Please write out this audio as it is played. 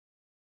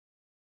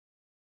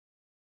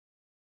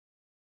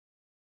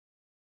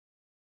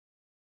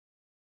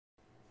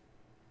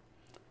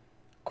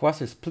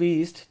QASS is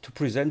pleased to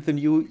present the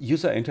new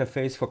user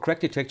interface for crack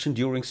detection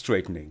during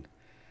straightening.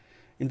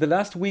 In the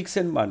last weeks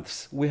and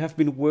months, we have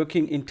been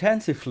working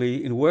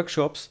intensively in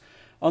workshops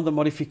on the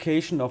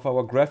modification of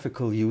our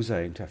graphical user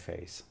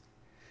interface.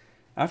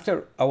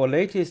 After our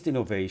latest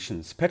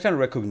innovations, pattern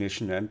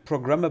recognition and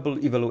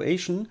programmable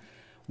evaluation,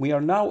 we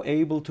are now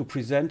able to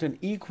present an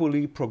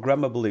equally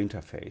programmable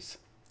interface.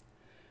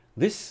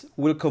 This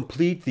will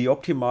complete the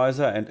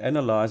optimizer and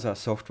analyzer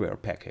software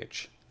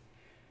package.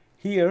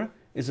 Here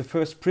is a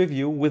first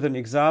preview with an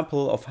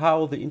example of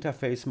how the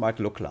interface might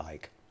look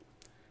like.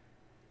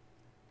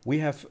 We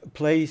have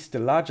placed a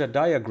larger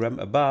diagram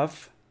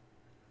above,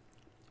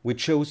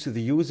 which shows to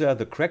the user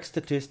the crack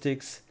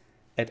statistics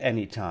at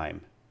any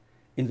time.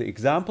 In the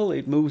example,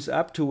 it moves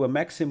up to a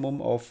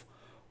maximum of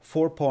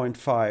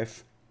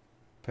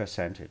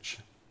 4.5%.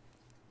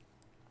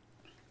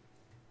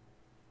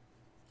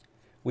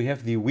 We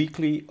have the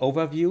weekly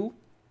overview,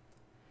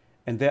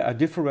 and there are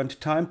different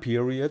time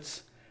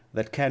periods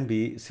that can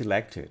be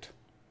selected.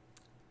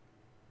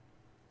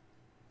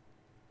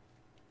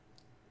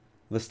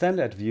 The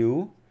standard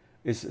view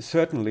is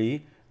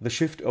certainly the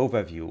shift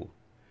overview,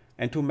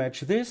 and to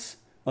match this,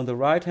 on the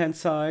right hand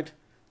side,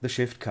 the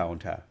shift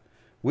counter,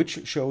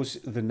 which shows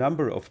the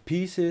number of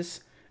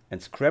pieces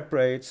and scrap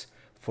rates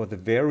for the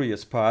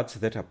various parts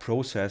that are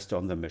processed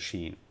on the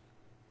machine.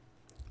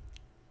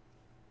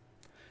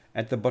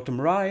 At the bottom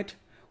right,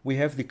 we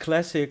have the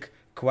classic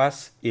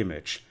QASS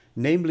image,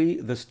 namely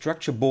the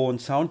structure-borne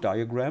sound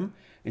diagram,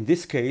 in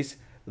this case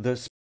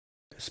the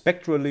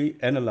spectrally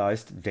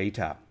analyzed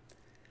data.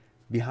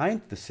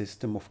 Behind the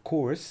system, of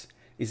course,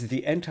 is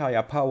the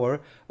entire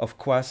power of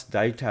QASS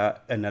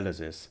data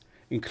analysis,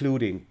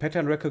 including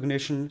pattern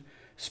recognition,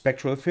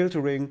 spectral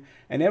filtering,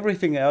 and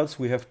everything else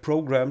we have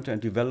programmed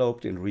and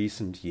developed in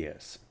recent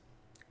years.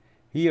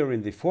 Here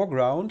in the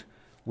foreground,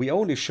 we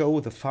only show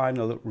the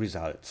final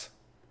results.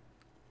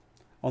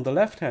 On the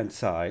left-hand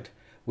side,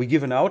 we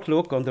give an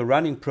outlook on the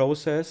running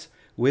process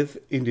with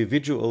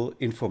individual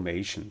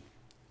information.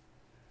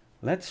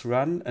 Let's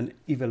run an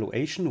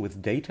evaluation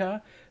with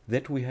data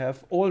that we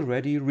have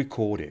already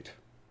recorded.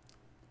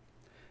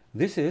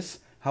 This is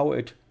how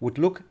it would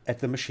look at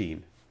the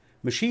machine.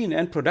 Machine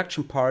and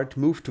production part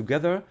move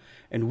together,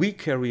 and we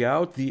carry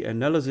out the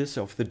analysis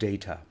of the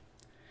data.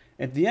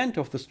 At the end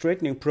of the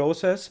straightening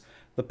process,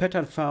 the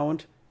pattern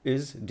found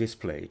is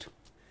displayed.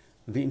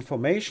 The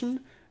information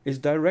is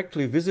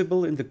directly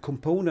visible in the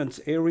components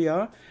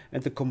area,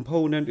 and the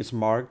component is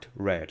marked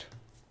red.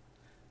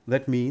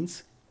 That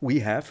means we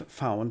have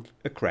found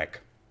a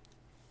crack.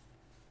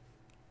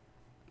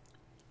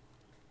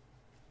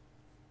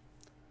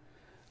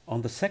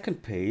 On the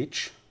second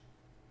page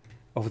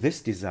of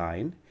this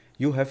design,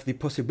 you have the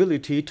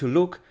possibility to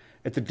look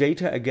at the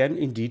data again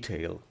in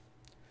detail,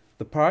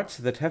 the parts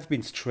that have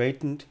been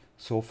straightened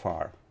so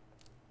far.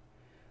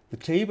 The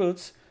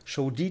tables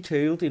show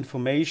detailed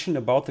information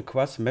about the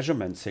QASS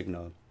measurement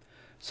signal,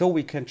 so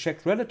we can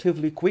check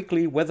relatively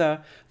quickly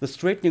whether the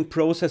straightening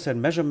process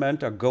and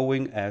measurement are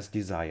going as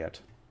desired.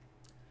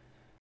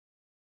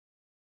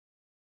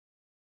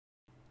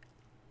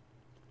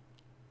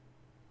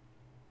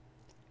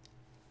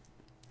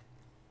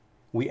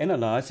 We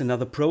analyze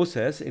another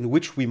process in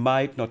which we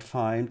might not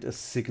find a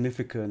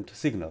significant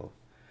signal.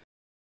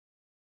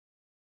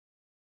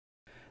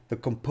 The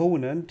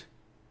component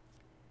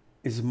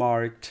is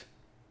marked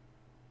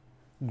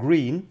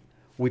green,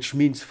 which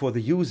means for the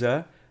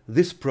user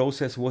this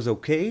process was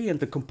okay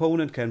and the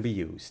component can be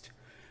used.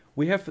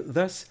 We have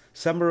thus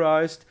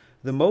summarized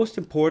the most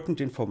important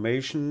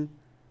information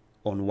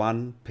on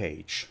one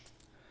page.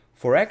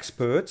 For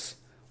experts,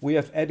 we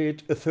have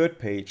added a third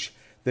page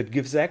that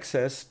gives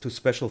access to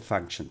special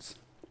functions.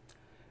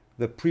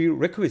 The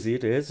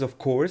prerequisite is, of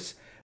course,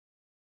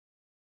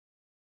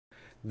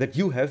 that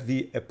you have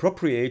the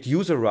appropriate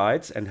user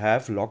rights and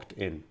have logged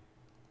in.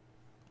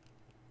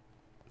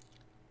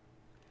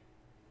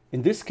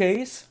 In this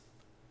case,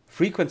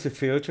 frequency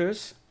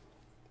filters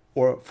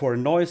or for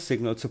noise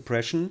signal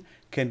suppression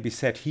can be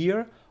set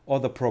here,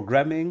 or the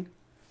programming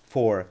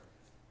for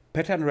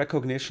pattern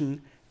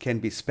recognition can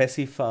be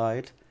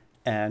specified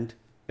and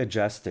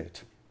adjusted.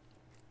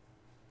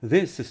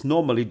 This is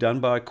normally done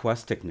by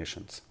QASS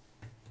technicians.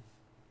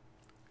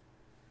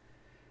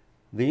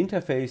 The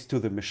interface to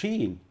the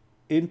machine,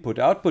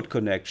 input-output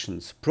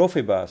connections,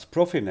 Profibus,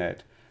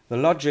 Profinet, the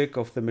logic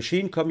of the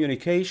machine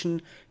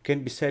communication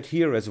can be set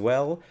here as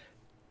well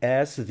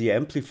as the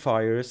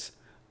amplifiers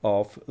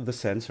of the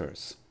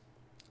sensors.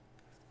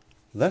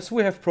 Thus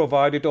we have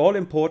provided all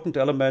important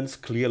elements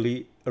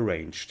clearly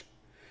arranged.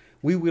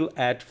 We will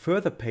add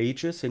further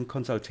pages in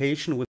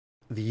consultation with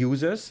the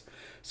users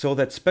so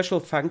that special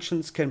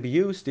functions can be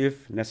used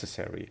if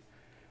necessary.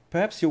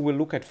 Perhaps you will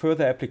look at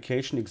further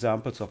application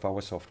examples of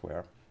our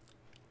software.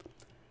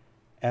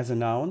 As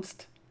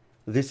announced,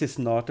 this is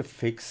not a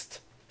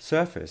fixed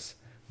surface,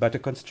 but a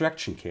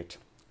construction kit.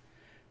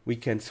 We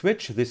can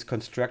switch this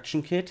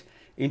construction kit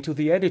into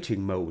the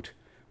editing mode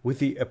with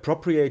the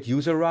appropriate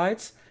user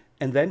rights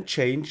and then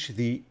change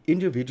the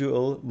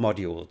individual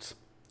modules.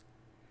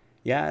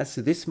 Yes,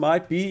 this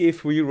might be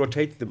if we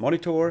rotate the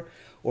monitor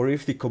or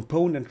if the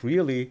component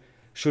really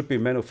should be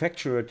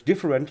manufactured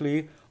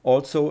differently,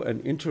 also an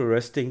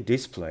interesting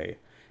display.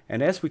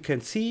 And as we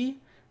can see,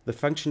 the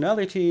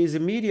functionality is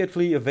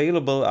immediately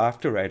available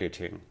after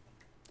editing.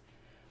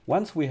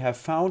 Once we have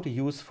found a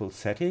useful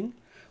setting,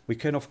 we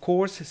can of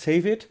course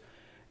save it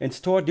and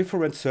store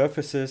different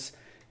surfaces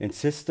in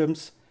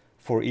systems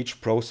for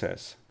each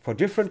process, for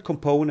different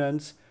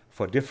components,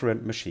 for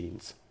different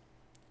machines.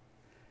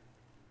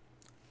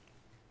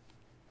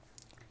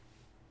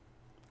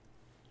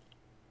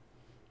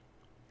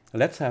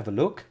 Let's have a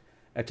look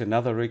at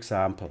another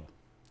example.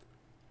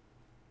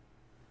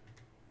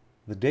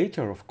 The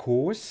data, of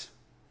course,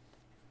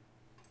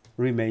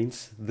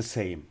 remains the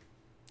same.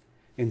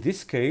 In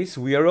this case,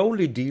 we are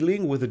only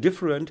dealing with a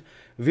different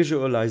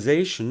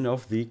visualization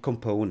of the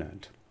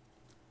component.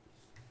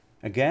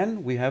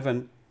 Again, we have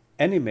an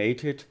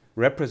animated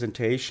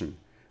representation.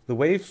 The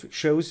wave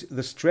shows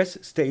the stress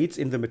states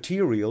in the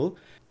material,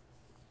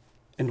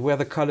 and where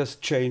the colors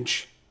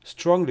change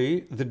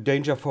strongly, the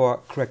danger for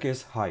crack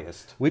is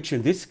highest, which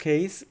in this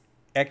case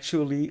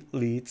actually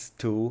leads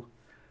to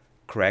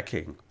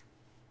cracking.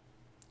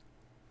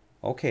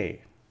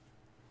 Okay.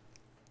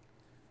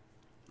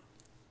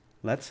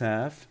 Let's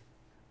have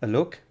a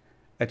look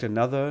at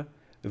another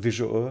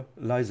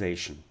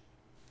visualization.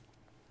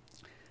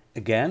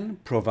 Again,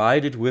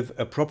 provided with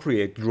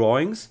appropriate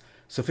drawings,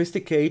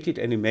 sophisticated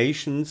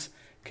animations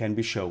can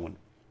be shown.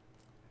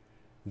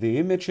 The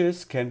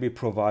images can be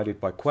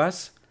provided by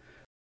QASS,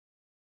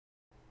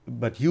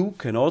 but you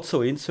can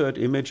also insert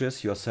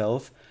images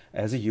yourself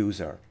as a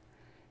user.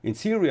 In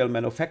serial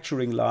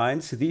manufacturing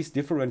lines, these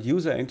different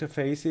user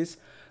interfaces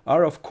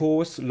are of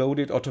course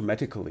loaded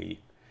automatically.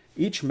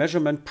 Each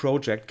measurement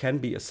project can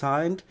be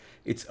assigned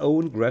its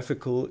own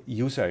graphical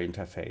user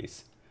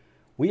interface.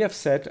 We have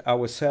set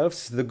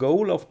ourselves the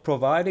goal of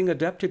providing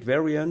adapted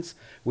variants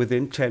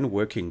within 10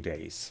 working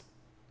days.